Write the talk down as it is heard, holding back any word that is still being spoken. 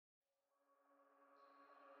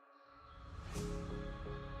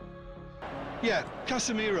Yeah,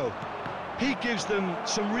 Casemiro. He gives them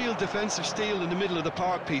some real defensive steel in the middle of the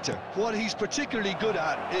park, Peter. What he's particularly good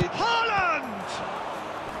at is... Haaland!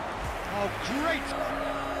 Oh, great!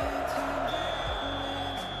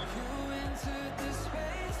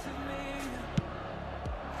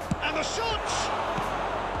 And the shot!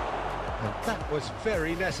 And that was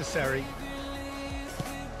very necessary.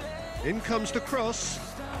 In comes the cross.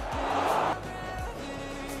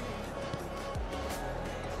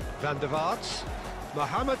 Van der Vaart.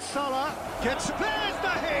 Mohamed Salah gets... There's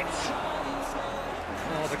the hit!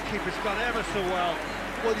 Oh, the keeper's done ever so well.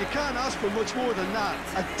 Well, you can't ask for much more than that.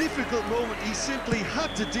 A difficult moment he simply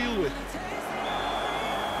had to deal with.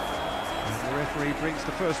 The referee brings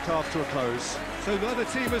the first half to a close. So neither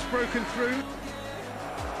team has broken through.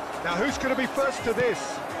 Now who's going to be first to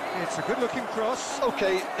this? It's a good-looking cross.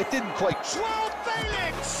 Okay, it didn't quite... Joao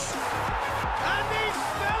Felix! And he's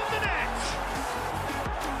found the net!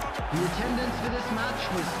 The attendance for this match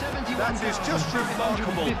was 71,550. That is just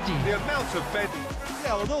remarkable, the amount of bed.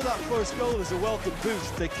 Yeah, although that first goal is a welcome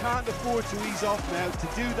boost, they can't afford to ease off now. To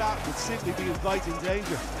do that would simply be inviting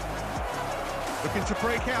danger. Looking to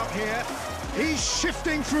break out here. He's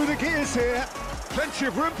shifting through the gears here. Plenty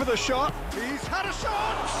of room for the shot. He's had a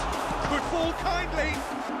shot! Could fall kindly.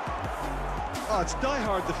 Oh, it's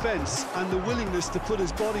die-hard defence and the willingness to put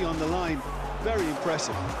his body on the line. Very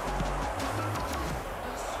impressive.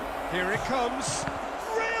 Here it comes.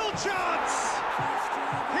 Real chance!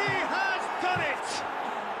 He has done it!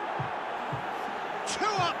 2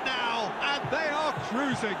 up now, and they are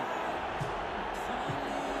cruising.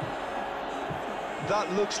 That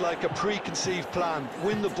looks like a preconceived plan.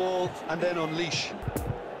 Win the ball and then unleash.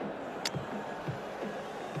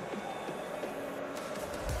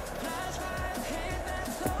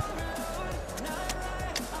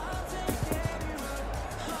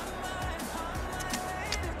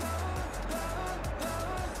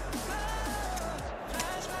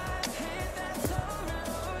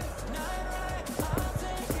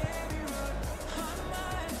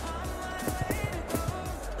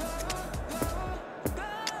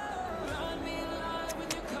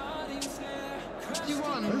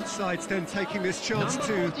 Both sides then taking this chance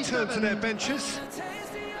to turn to their benches.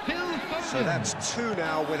 So that's 2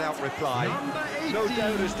 now without reply. No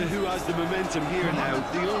doubt as to who has the momentum here now.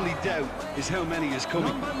 The only doubt is how many is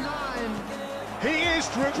coming. He is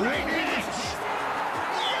through.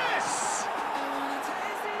 Yes!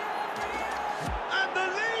 And the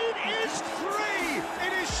lead is 3.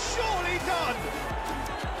 It is surely done.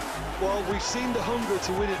 Well, we've seen the hunger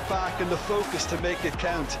to win it back and the focus to make it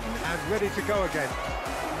count. And ready to go again.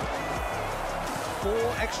 4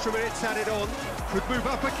 extra minutes added on. Could move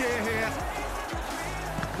up a gear here.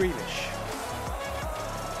 Grealish.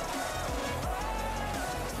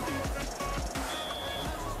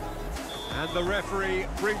 And the referee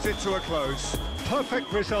brings it to a close.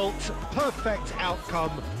 Perfect result, perfect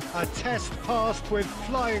outcome. A test passed with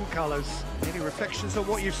flying colours. Any reflections on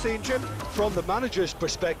what you've seen, Jim? From the manager's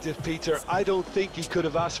perspective, Peter, I don't think he could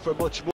have asked for much more.